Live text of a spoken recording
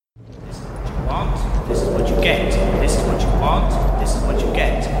want, this is what you get. This is what you want, this is what you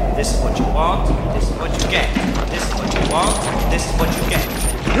get. This is what you want, this is what you get. This is what you want, this is what you get.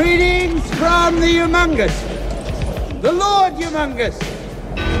 Greetings from the Humongous, the Lord Humongous,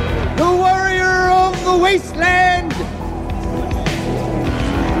 the warrior of the wasteland,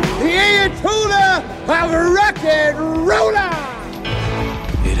 the Ayatollah of rock and roller.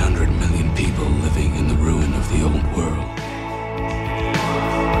 800 million people living in the ruin of the old world.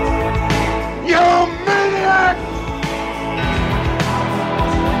 You maniac!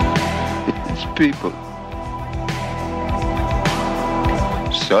 It's people.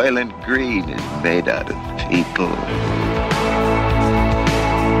 Soylent Green is made out of people.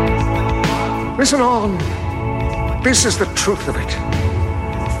 Listen on. This is the truth of it.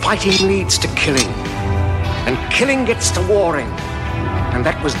 Fighting leads to killing, and killing gets to warring, and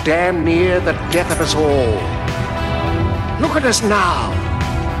that was damn near the death of us all. Look at us now,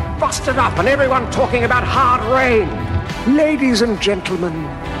 busted up and everyone talking about hard rain. Ladies and gentlemen,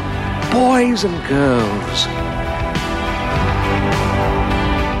 boys and girls,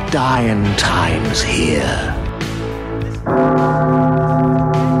 dying times here.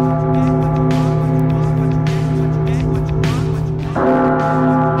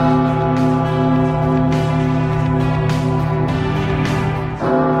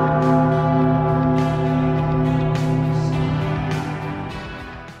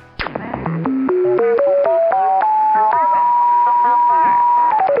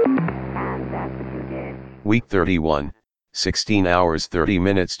 Week 31, 16 hours 30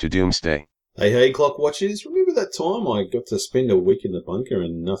 minutes to doomsday. Hey, Clock Watchers, remember that time I got to spend a week in the bunker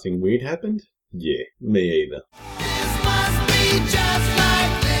and nothing weird happened? Yeah, me either. This must be just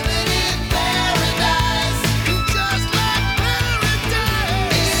like living in paradise. Just like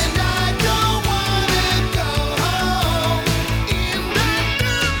paradise. And I don't wanna go home. In that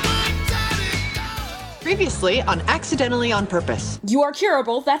Previously on Accidentally on Purpose. You are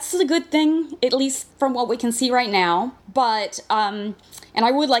curable. That's a good thing, at least from what we can see right now. But, and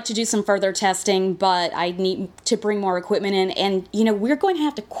I would like to do some further testing, but I need to bring more equipment in. And, we're going to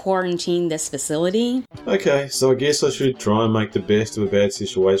have to quarantine this facility. Okay, so I guess I should try and make the best of a bad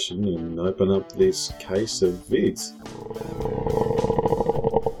situation and open up this case of vids.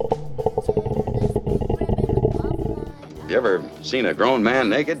 You ever seen a grown man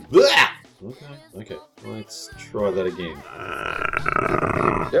naked? Okay, let's try that again.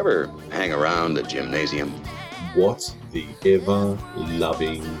 You ever hang around a gymnasium? What the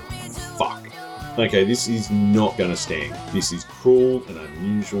ever-loving fuck? Okay, this is not gonna stand. This is cruel and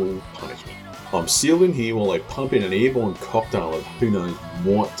unusual punishment. I'm sealed in here while they pump in an airborne cocktail of who knows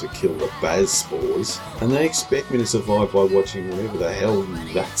what to kill the Baz spores, and they expect me to survive by watching whatever the hell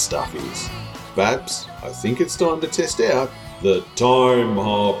that stuff is. Babs, I think it's time to test out the Time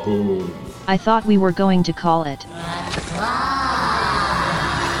Harpoon. I thought we were going to call it.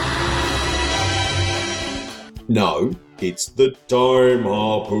 No, it's the Time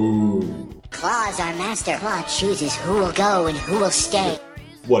Harpoon. Claw's our master. Claw chooses who will go and who will stay.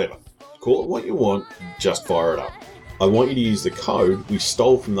 Whatever. Call it what you want, just fire it up. I want you to use the code we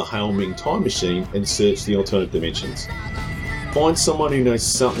stole from the Hail Ming time machine and search the alternate dimensions. Find someone who knows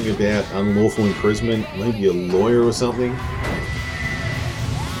something about unlawful imprisonment, maybe a lawyer or something.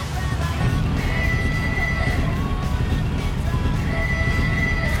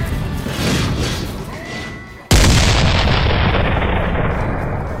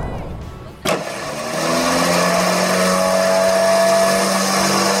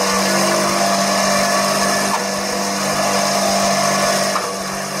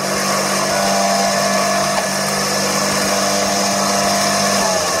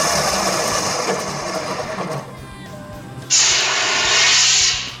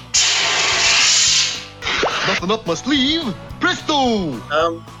 Up my sleeve, presto!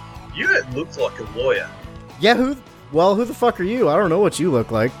 You don't look like a lawyer. Yeah, who the fuck are you? I don't know what you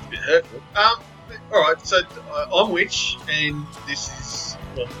look like. A bit hurtful. Alright, so I'm Witch, and this is,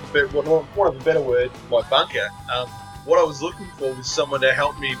 well, one of the better word, my bunker. What I was looking for was someone to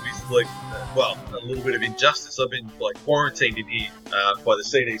help me with, a little bit of injustice. I've been, quarantined in here by the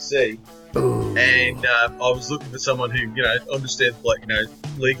CDC. Ooh. And I was looking for someone who, understands,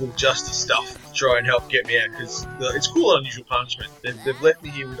 legal justice stuff to try and help get me out, because it's cruel and unusual punishment. They've left me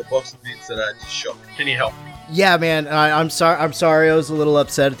here with a box of bits that are just shocked. Can you help me? Yeah, man, I'm sorry I was a little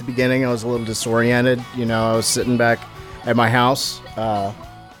upset at the beginning. I was a little disoriented. I was sitting back at my house.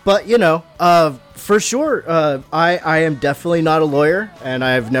 But, for sure, I am definitely not a lawyer, and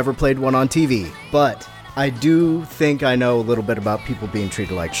I've never played one on TV. But I do think I know a little bit about people being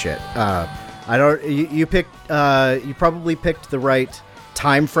treated like shit. You probably picked the right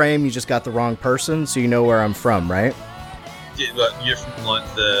time frame, you just got the wrong person, so you know where I'm from, right? Yeah, like you're from like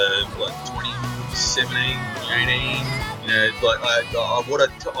the 2017, 18. You know, like I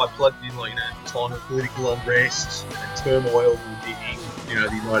plugged in like time of political unrest and turmoil in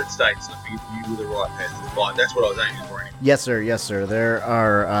the United States. And I figured you were the right person to find. That's what I was aiming for. Anyway. Yes, sir. Yes, sir. There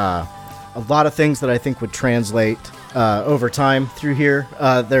are a lot of things that I think would translate over time through here.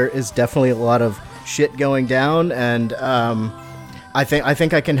 There is definitely a lot of shit going down, and I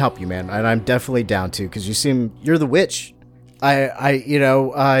think I can help you, man. And I'm definitely down to, because you're the witch.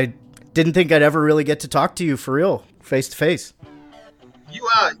 I didn't think I'd ever really get to talk to you for real, face to face. You're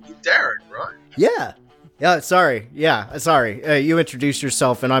Darren, right? Yeah. Sorry. You introduced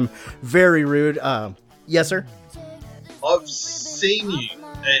yourself, and I'm very rude. Yes, sir. I've seen you,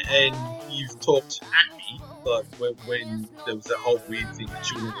 and you've talked at me, like when there was that whole weird thing with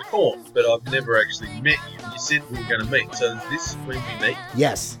Children of the Corn, but I've never actually met you. You said we were going to meet, so is this when we meet?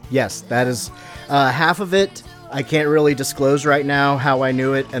 Yes, that is half of it. I can't really disclose right now how I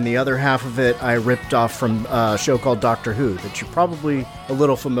knew it, and the other half of it I ripped off from a show called Doctor Who that you're probably a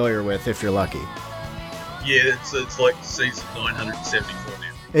little familiar with if you're lucky. Yeah, it's like season 974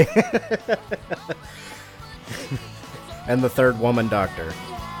 now. And the third woman doctor.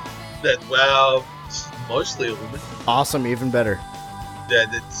 Well, mostly a woman. Awesome, even better.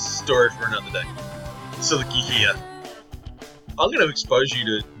 That's a story for another day. So look, you here. I'm going to expose you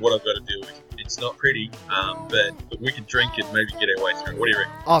to what I've got to deal with. It's not pretty, but we can drink and maybe get our way through. What do you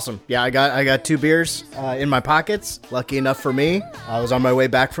reckon? Awesome. Yeah, I got 2 beers in my pockets. Lucky enough for me, I was on my way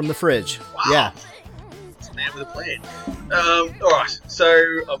back from the fridge. Wow. Yeah. It's a man with a plan. Alright, so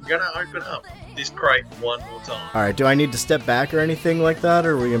I'm going to open up this crate one more time. Alright, do I need to step back or anything like that,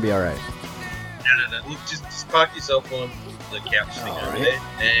 or are we going to be alright? No. Look, just park yourself on the couch thing over there,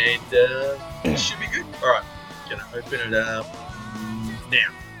 and it should be good. Alright, going to open it up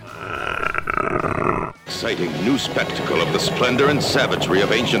now. Exciting new spectacle of the splendor and savagery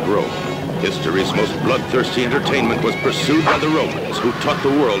of ancient Rome. History's most bloodthirsty entertainment was pursued by the Romans, who taught the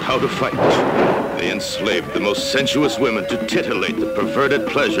world how to fight. They enslaved the most sensuous women to titillate the perverted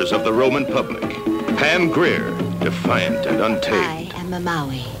pleasures of the Roman public. Pam Grier, defiant and untamed. I am a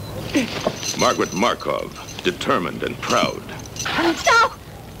Maui. Margaret Markov, determined and proud. Stop!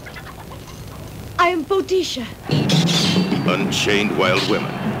 I am Boadicea. Unchained wild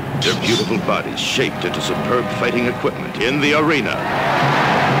women, their beautiful bodies shaped into superb fighting equipment in the arena.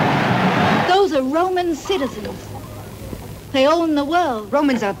 Those are Roman citizens. They own the world.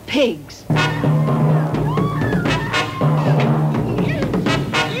 Romans are pigs.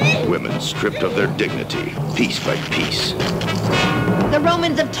 Women stripped of their dignity, piece by piece. The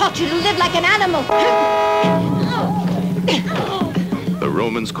Romans have taught you to live like an animal. The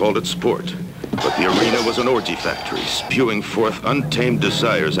Romans called it sport, but the arena was an orgy factory, spewing forth untamed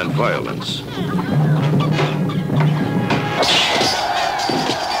desires and violence.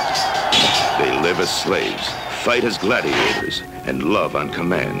 They live as slaves, fight as gladiators, and love on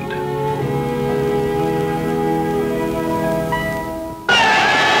command.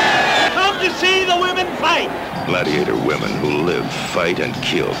 Come to see the women fight! Gladiator women who live, fight, and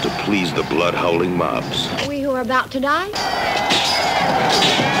kill to please the blood-howling mobs. We who are about to die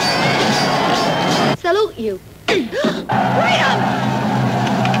salute you. Freedom!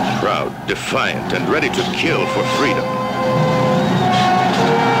 Proud, defiant, and ready to kill for freedom.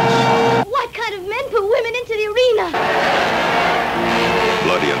 What kind of men put women into the arena?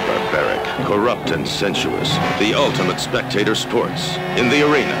 Bloody and barbaric, corrupt and sensuous, the ultimate spectator sports in the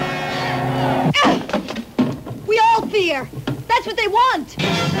arena. We all fear. That's what they want.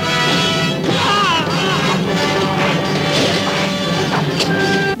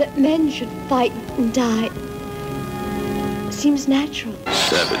 That men should fight and die seems natural.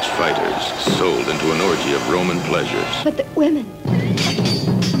 Savage fighters sold into an orgy of Roman pleasures. But the women.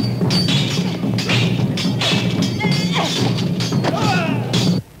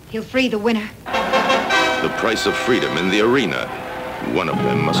 He'll free the winner. The price of freedom in the arena. One of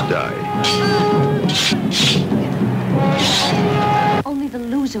them must die. Only the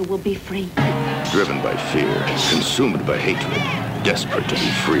loser will be free. Driven by fear, consumed by hatred, desperate to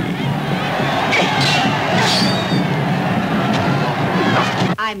be free.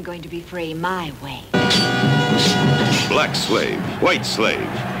 I'm going to be free my way. Black slave, white slave,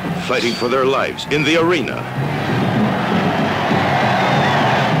 fighting for their lives in the arena.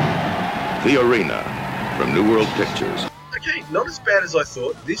 The Arena, from New World Pictures. Okay, not as bad as I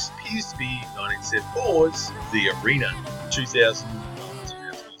thought. This appears to be 1974's The Arena, 2,000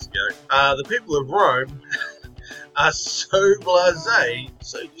 years ago. The people of Rome are so blasé,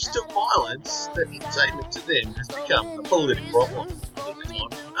 so used to violence that entertainment to them has become a political problem.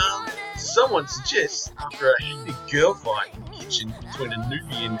 Someone suggests, after a heated girl fight in the kitchen between a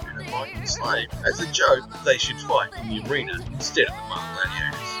Nubian and a Viking slave, as a joke, they should fight in the arena instead of the Mark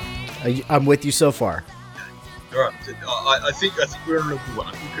Gladiators. I'm with you so far. Alright, so I think we're on a good one.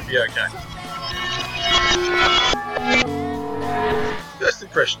 I think we could be okay. First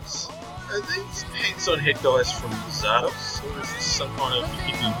impressions. Are these pants-on head guys from Zardos, or is this some kind of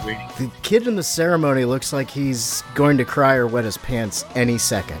hippie wedding? The kid in the ceremony looks like he's going to cry or wet his pants any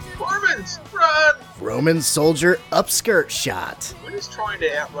second. Romans, run! Roman soldier upskirt shot. When is trying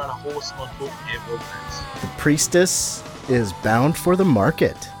to outrun a horse on foot and pants? The priestess is bound for the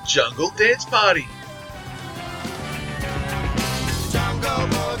market. Jungle dance party.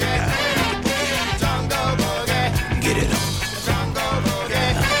 Get it on.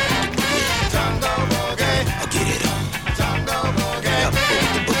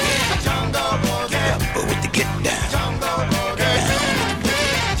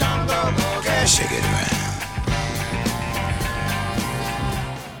 Shake it around.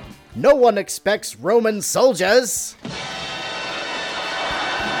 No one expects Roman soldiers.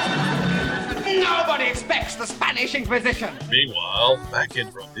 Nobody expects the Spanish Inquisition. Meanwhile, back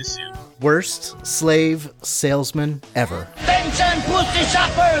in Rhodesia. Worst slave salesman ever. Attention, pussy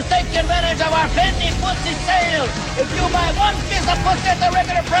shoppers! Take advantage of our penny pussy sale! If you buy one piece of pussy at the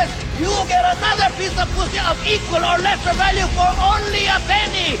regular price, you will get another piece of pussy of equal or lesser value for only a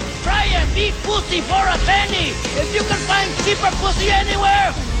penny! Try and beat pussy for a penny! If you can find cheaper pussy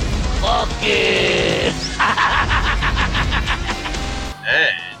anywhere, fuck it!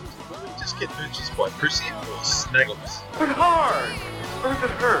 And we just get purchased by Prissy or Snaggles. But hard! Or does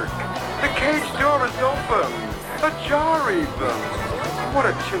it hurt? The cage door is open! Ajar even! What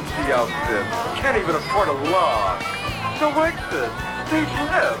a chintzy outfit! Can't even afford a lock! So exit! Stage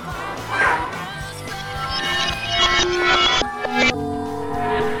left!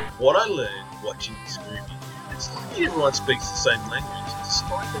 What I learned watching this movie is like everyone speaks the same language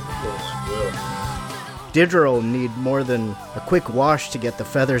despite them all their world. Didra will need more than a quick wash to get the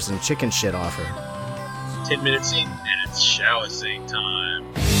feathers and chicken shit off her. 10 minutes in, and it's shower scene time.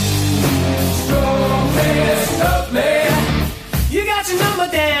 Stop me! You got your number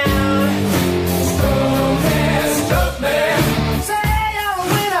down! Stop me! Say you're a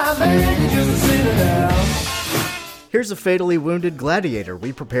winner, man, just sit it down. Here's a fatally wounded gladiator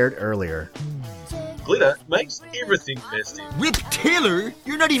we prepared earlier. Glitter makes everything festive. Rip Taylor?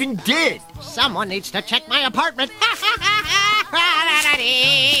 You're not even dead! Someone needs to check my apartment.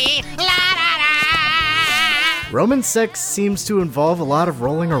 Roman sex seems to involve a lot of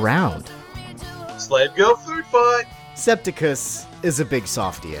rolling around. Slave girl food fight. Septicus is a big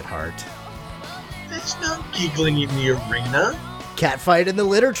softie at heart. There's no giggling in the arena. Catfight in the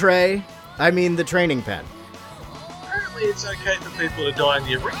litter tray. I mean the training pen. Apparently it's okay for people to die in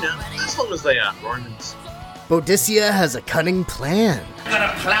the arena as long as they aren't Romans. Boadicea has a cunning plan. Got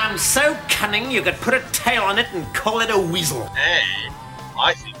a plan so cunning you could put a tail on it and call it a weasel. And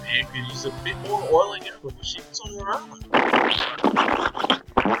I think Anne could use a bit more oiling up before she puts on her armor.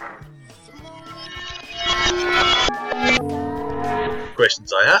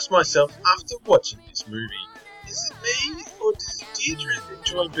 Questions I asked myself after watching this movie. Is it me, or does Deirdre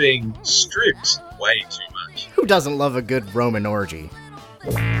enjoy being stripped way too much? Who doesn't love a good Roman orgy?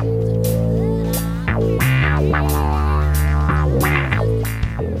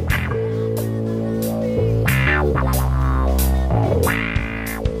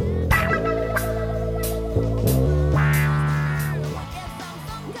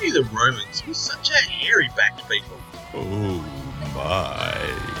 The Romans were such a hairy-backed people. Oh my.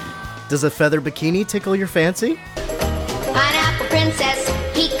 Does a feather bikini tickle your fancy? Pineapple Princess,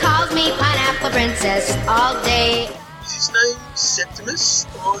 he calls me Pineapple Princess all day. Is his name Septimus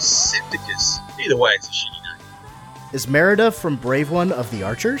or Septicus? Either way, it's a shitty name. Is Merida from Brave One of the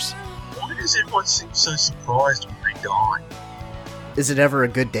Archers? Why does everyone seem so surprised when they die? Is it ever a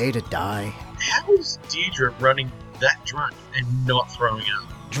good day to die? How is Deirdre running that drunk and not throwing up?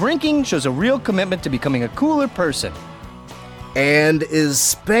 Drinking shows a real commitment to becoming a cooler person. And is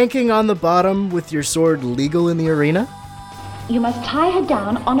spanking on the bottom with your sword legal in the arena? You must tie her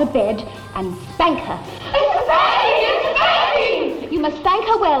down on a bed and spank her. You must spank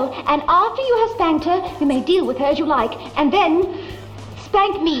her well, and after you have spanked her, you may deal with her as you like, and then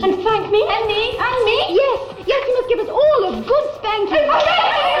spank me. And spank me? And me? And me? Yes, yes, you must give us all a good spanking.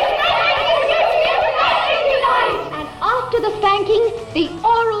 And after the spanking, the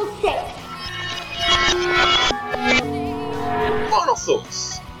oral sex. Final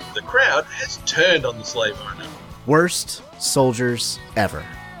thoughts. The crowd has turned on the slave owner. Worst soldiers ever.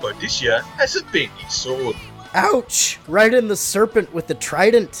 Boadicea has a bending sword. Ouch! Right in the serpent with the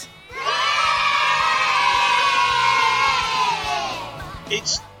trident.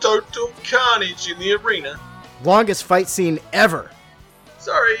 It's total carnage in the arena. Longest fight scene ever.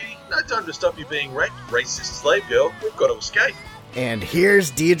 Sorry, no time to stop you being raped, racist slave girl. We've got to escape. And here's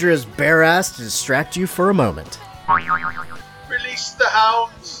Deidre's bare ass to distract you for a moment. Release the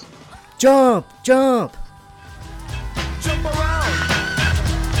hounds. Jump! Jump! Jump around.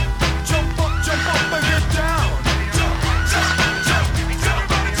 Jump up and get down.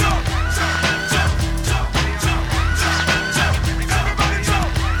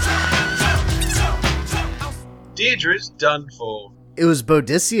 Deirdre's done for. It was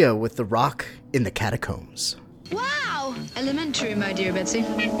Boadicea with the rock in the catacombs. Wow! Elementary, my dear Betsy.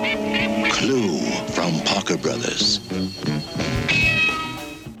 Clue from Parker Brothers.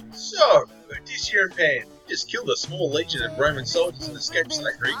 So, Odysseus and Pan, you just killed a small legion of Roman soldiers and escaped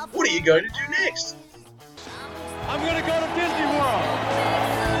slavery. What are you going to do next? I'm gonna go to Disney World.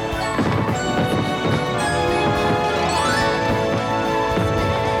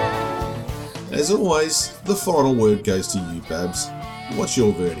 As always, the final word goes to you, Babs. What's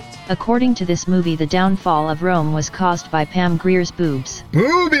your verdict? According to this movie, the downfall of Rome was caused by Pam Greer's boobs.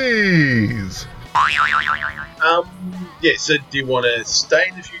 Boobies! Yeah, so do you want to stay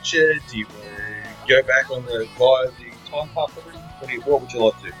in the future? Do you want to go back on the via the time path? What would you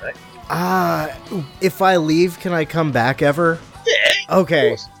like to do, mate? If I leave, can I come back ever? Yeah.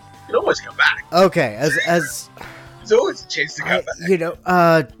 Okay. You can always come back. Okay, as There's always a chance to come back. you know,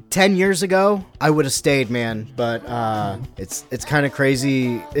 10 years ago, I would have stayed, man. But it's kind of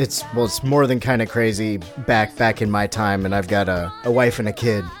crazy. It's more than kind of crazy back in my time, and I've got a wife and a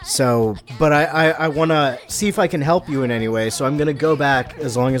kid. So, but I want to see if I can help you in any way. So I'm gonna go back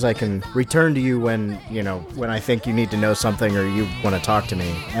as long as I can return to you when I think you need to know something or you want to talk to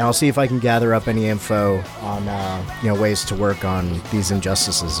me, and I'll see if I can gather up any info on ways to work on these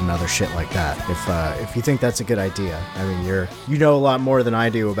injustices and other shit like that. If you think that's a good idea, I mean you know a lot more than I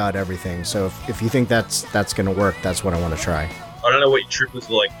do about everything, so if you think that's gonna work, that's what I want to try. I don't know what your trip was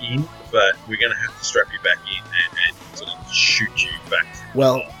like in, but we're going to have to strap you back in and sort of shoot you back.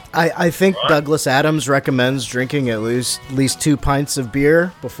 Well, I think Douglas Adams recommends drinking at least 2 pints of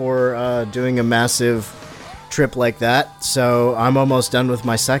beer before doing a massive trip like that, so I'm almost done with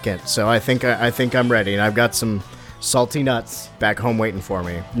my second, so I think I'm ready, and I've got some salty nuts back home waiting for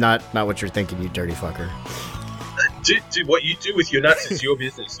me. Not what you're thinking, you dirty fucker. Do what you do with your nuts is your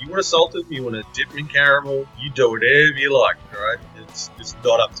business. You want to salt them, you want to dip them in caramel, you do whatever you like, alright? It's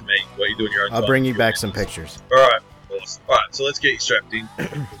not up to me what you do in your own time. I'll bring you back some pictures. Alright, awesome. Alright, so let's get you strapped in.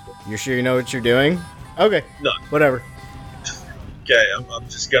 You sure you know what you're doing? Okay. No. Whatever. Okay, I'm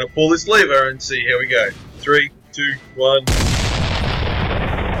just going to pull this lever and see how we go. 3, 2, 1...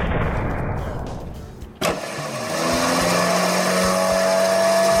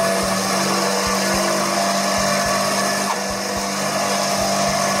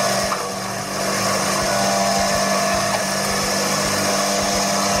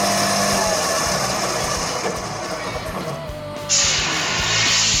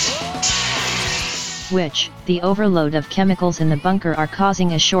 Which, the overload of chemicals in the bunker are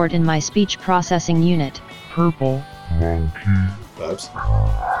causing a short in my speech processing unit. Purple monkey. Babs?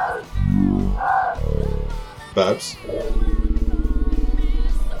 Babs?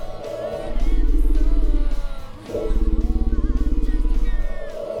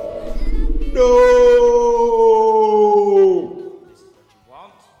 No!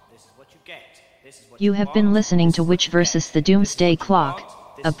 You have been listening to Witch vs. the Doomsday Clock,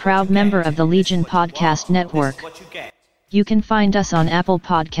 a proud member of the Legion Podcast Network. You can find us on Apple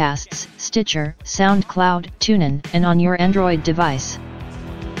Podcasts, Stitcher, SoundCloud, TuneIn, and on your Android device.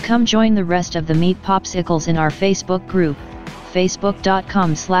 Come join the rest of the Meat Popsicles in our Facebook group,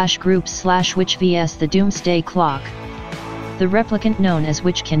 facebook.com/groups/Witch vs. the Doomsday Clock. The replicant known as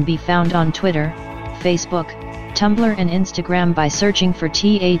Witch can be found on Twitter, Facebook, Tumblr and Instagram by searching for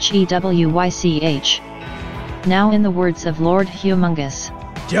THEWYCH. Now in the words of Lord Humongous.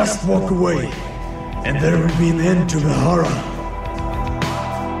 Just walk away, and there will be an end to the horror.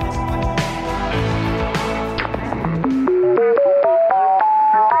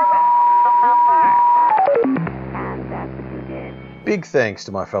 Big thanks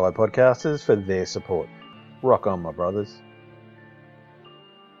to my fellow podcasters for their support. Rock on, my brothers.